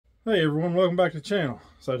Hey everyone, welcome back to the channel.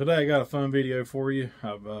 So today I got a fun video for you.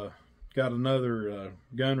 I've got another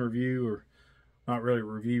gun review, or not really a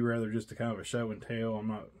review, rather just a kind of a show and tell. I'm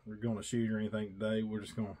not going to shoot or anything today. We're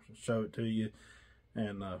just going to show it to you.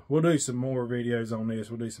 And we'll do some more videos on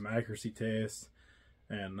this. We'll do some accuracy tests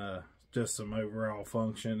and just some overall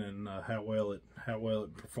function and how well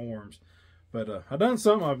it performs. But I done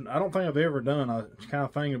something I don't think I've ever done. I was kind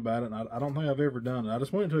of thinking about it, and I don't think I've ever done it. I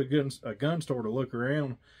just went into a gun store to look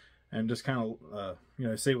around and just kind of,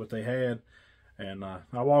 see what they had. And I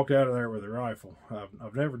walked out of there with a rifle.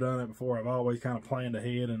 I've never done it before. I've always kind of planned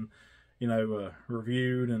ahead and,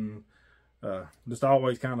 reviewed and just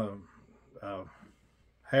always kind of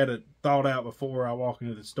had it thought out before I walk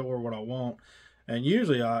into the store what I want. And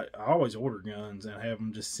usually I always order guns and have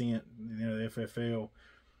them just sent, the FFL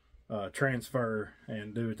transfer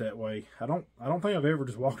and do it that way. I don't think I've ever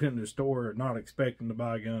just walked into the store not expecting to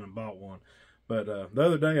buy a gun and bought one. But the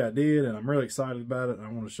other day I did, and I'm really excited about it, and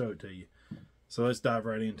I want to show it to you. So let's dive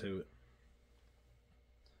right into it.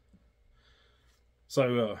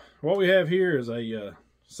 So what we have here is a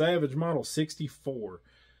Savage Model 64.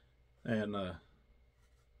 And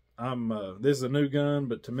this is a new gun,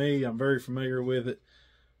 but to me, I'm very familiar with it.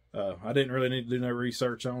 I didn't really need to do no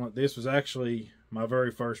research on it. This was actually my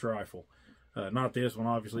very first rifle. Not this one,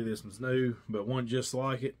 obviously this one's new, but one just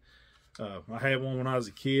like it. I had one when I was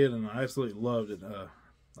a kid, and I absolutely loved it.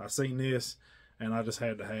 I seen this, and I just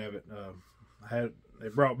had to have it.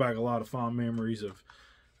 It brought back a lot of fond memories of,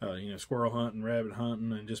 squirrel hunting, rabbit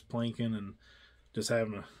hunting, and just plinking, and just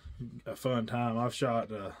having a fun time. I've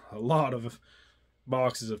shot a lot of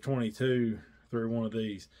boxes of 22 through one of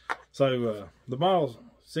these. So the Model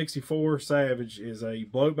 64 Savage is a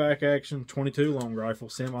blowback action 22 long rifle,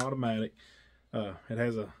 semi-automatic. It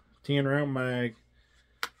has a 10 round mag.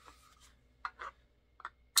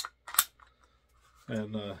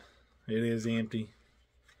 And it is empty,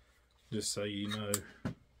 just so you know.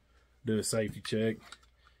 Do a safety check.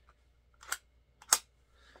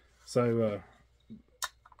 So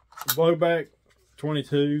blowback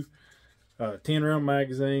 22, 10 round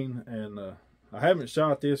magazine, and I haven't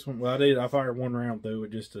shot this one. Well, I did. I fired one round through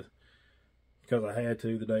it just because I had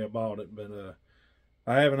to the day I bought it, but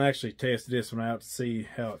I haven't actually tested this one out to see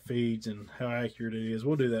how it feeds and how accurate it is.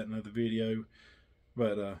 We'll do that in another video.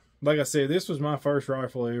 But like I said, this was my first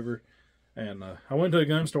rifle ever, and I went to a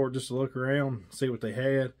gun store just to look around, see what they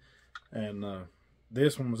had, and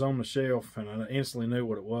this one was on the shelf, and I instantly knew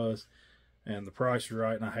what it was, and the price was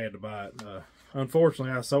right, and I had to buy it.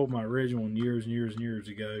 Unfortunately, I sold my original one years and years and years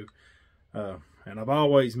ago, and I've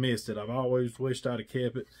always missed it. I've always wished I'd have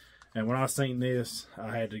kept it, and when I seen this,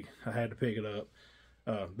 I had to pick it up.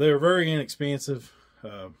 They're very inexpensive.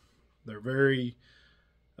 They're very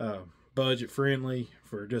budget friendly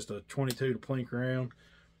for just a 22 to plink around.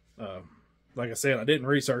 Like I said, I didn't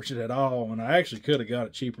research it at all, and I actually could have got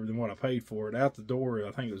it cheaper than what I paid for it. Out the door,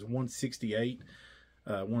 I think it was 168,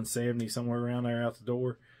 170, somewhere around there out the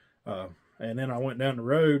door. And then I went down the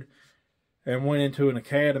road and went into an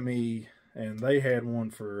academy, and they had one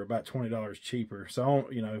for about $20 cheaper. So,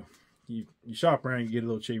 you shop around, you get a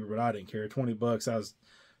little cheaper, but I didn't care. 20 bucks, I was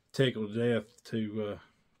tickled to death to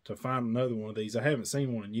find another one of these. I haven't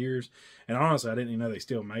seen one in years, and honestly, I didn't even know they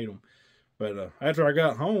still made them. But after I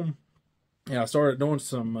got home, I started doing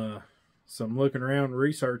some looking around and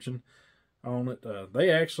researching on it. They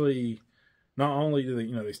actually, not only do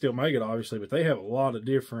they still make it, obviously, but they have a lot of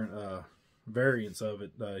different variants of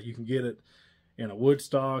it. You can get it in a wood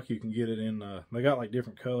stock. You can get it in, they got like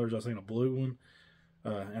different colors. I've seen a blue one.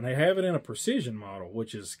 And they have it in a precision model,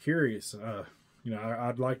 which is curious.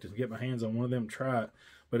 I'd like to get my hands on one of them, try it.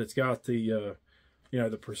 But it's got the,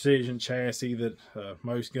 the precision chassis that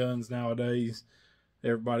most guns nowadays,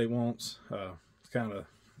 everybody wants. It's kind of,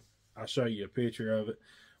 I'll show you a picture of it.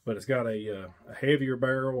 But it's got a heavier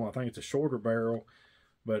barrel. I think it's a shorter barrel.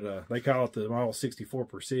 But they call it the Model 64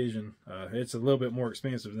 Precision. It's a little bit more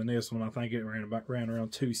expensive than this one. I think it ran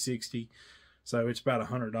around $260. So it's about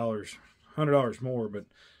 $100 more. But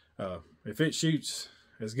if it shoots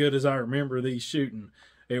as good as I remember these shooting,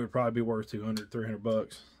 it would probably be worth $200,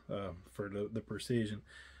 $300 for the precision.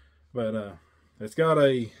 But it's got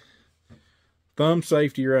a thumb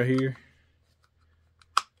safety right here,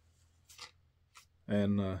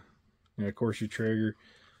 and of course your trigger,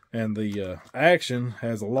 and the action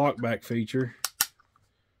has a lockback feature,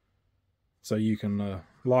 so you can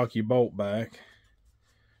lock your bolt back,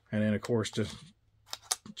 and then of course just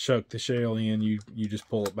chuck the shell in. You just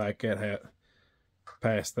pull it back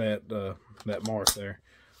past that that mark there.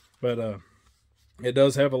 But it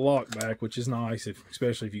does have a lock back, which is nice,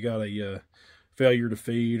 especially if you got a failure to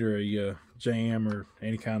feed or a jam or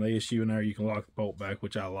any kind of issue in there, you can lock the bolt back,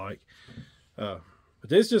 which I like. But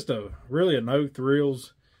this is just really a no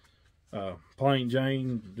thrills, plain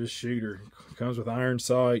Jane, just shooter. Comes with iron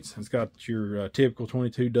sights. It's got your typical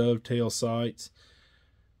 22 dovetail sights,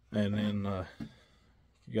 and then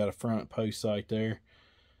you got a front post sight there.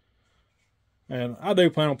 And I do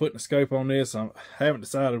plan on putting a scope on this. I haven't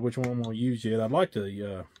decided which one I'm going to use yet. I'd like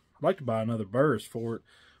to buy another burst for it,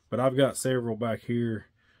 but I've got several back here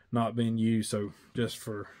not being used. So just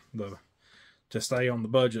to stay on the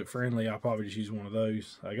budget friendly, I'll probably just use one of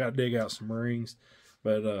those. I got to dig out some rings,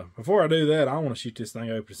 but before I do that, I want to shoot this thing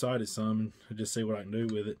open sighted some and just see what I can do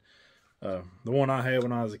with it. The one I had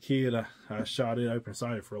when I was a kid, I shot it open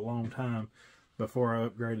sighted for a long time before I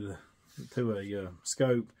upgraded to a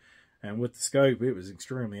scope. And with the scope, it was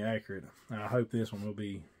extremely accurate. I hope this one will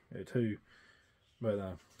be too.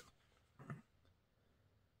 But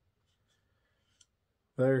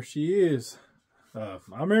there she is. I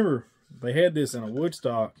remember they had this in a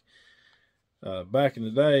Woodstock back in the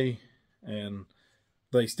day, and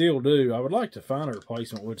they still do. I would like to find a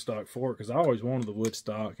replacement Woodstock for it, because I always wanted the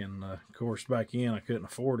Woodstock, and of course back in I couldn't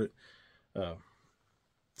afford it.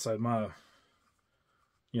 So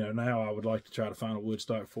now I would like to try to find a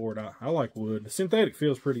Woodstock for it. I like wood. The synthetic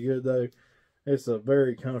feels pretty good though. It's a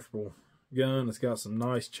very comfortable gun. It's got some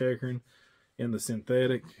nice checkering in the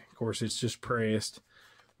synthetic. Of course, it's just pressed,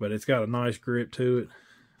 but it's got a nice grip to it.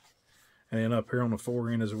 And then up here on the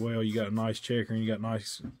forend as well, you got a nice checkering. You got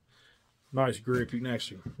nice grip. You can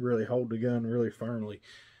actually really hold the gun really firmly.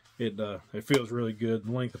 It feels really good.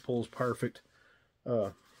 The length of pull is perfect.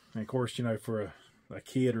 And of course, for a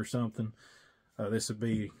kid or something, this would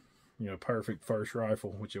be, perfect first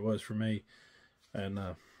rifle, which it was for me. And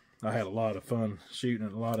I had a lot of fun shooting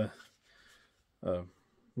it, a lot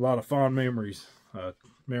of fond memories. I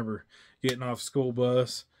remember getting off the school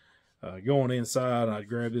bus, going inside, I'd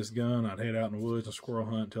grab this gun, I'd head out in the woods and squirrel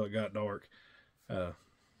hunt until it got dark.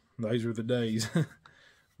 Those were the days.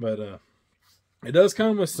 But it does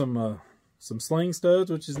come with some sling studs,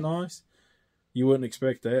 which is nice. You wouldn't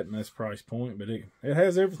expect that in this price point, but it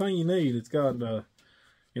has everything you need. It's got,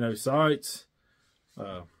 sights,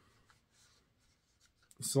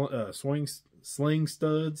 sling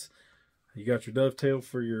studs. You got your dovetail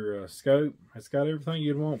for your scope. It's got everything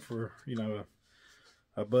you'd want for,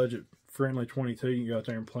 a budget-friendly 22 you can go out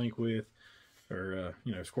there and plink with, or,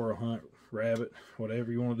 squirrel hunt, rabbit, whatever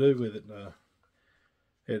you want to do with it.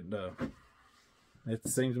 It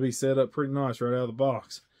seems to be set up pretty nice right out of the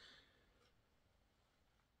box.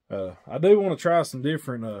 I do want to try some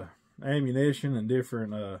different ammunition and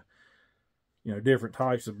different different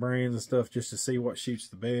types of brands and stuff, just to see what shoots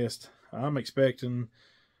the best. I'm expecting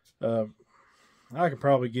I could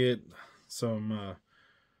probably get some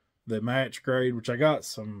the match grade, which I got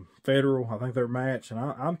some Federal. I think they're match, and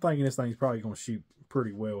I'm thinking this thing's probably going to shoot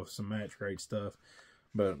pretty well with some match grade stuff.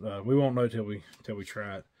 But we won't know till we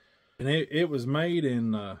try it. And it was made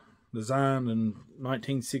in designed in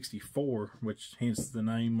 1964, which hence the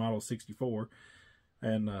name Model 64.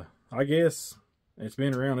 And I guess it's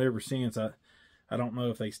been around ever since. I don't know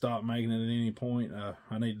if they stopped making it at any point.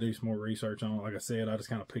 I need to do some more research on it. Like I said, I just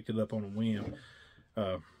kind of picked it up on a whim.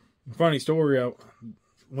 Funny story, I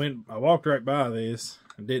walked right by this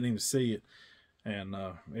and didn't even see it. And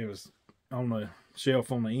it was on the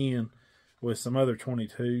shelf on the end with some other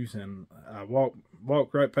 22s. And I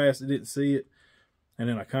walked right past it, didn't see it. And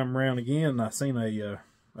then I come around again and I seen a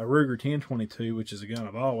Ruger 1022, which is a gun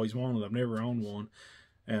I've always wanted. I've never owned one.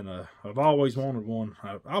 And I've always wanted one.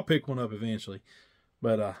 I'll pick one up eventually.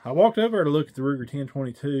 But I walked over there to look at the Ruger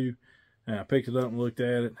 1022, and I picked it up and looked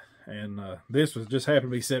at it. And this was just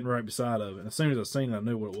happened to be sitting right beside of it. And as soon as I seen it, I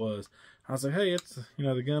knew what it was. I was like, hey, it's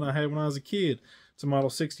the gun I had when I was a kid. It's a Model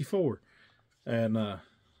 64. And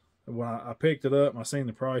when I picked it up and I seen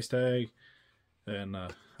the price tag, and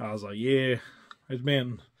I was like, yeah, it's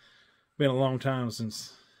been a long time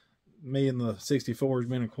since me and the 64 has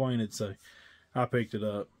been acquainted, so I picked it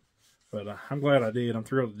up. But I'm glad I did. I'm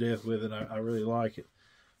thrilled to death with it. I really like it.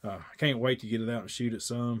 I can't wait to get it out and shoot it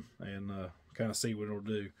some and kind of see what it'll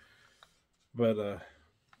do. But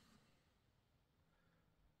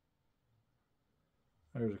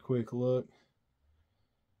there's a quick look.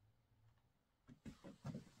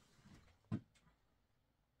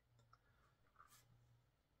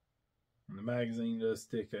 And the magazine does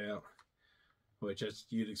stick out, which that's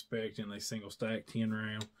you'd expect in a single stack 10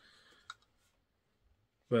 round.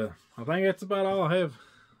 But I think that's about all I have.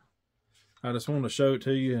 I just wanted to show it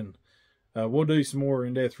to you, and we'll do some more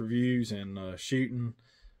in-depth reviews and shooting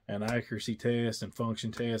and accuracy tests and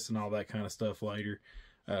function tests and all that kind of stuff later.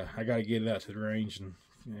 I got to get it out to the range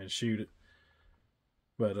and shoot it.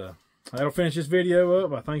 But that'll finish this video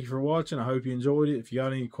up. I thank you for watching. I hope you enjoyed it. If you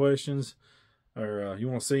got any questions or you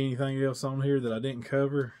want to see anything else on here that I didn't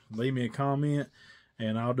cover, leave me a comment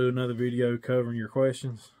and I'll do another video covering your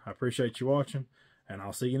questions. I appreciate you watching, and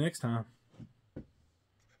I'll see you next time.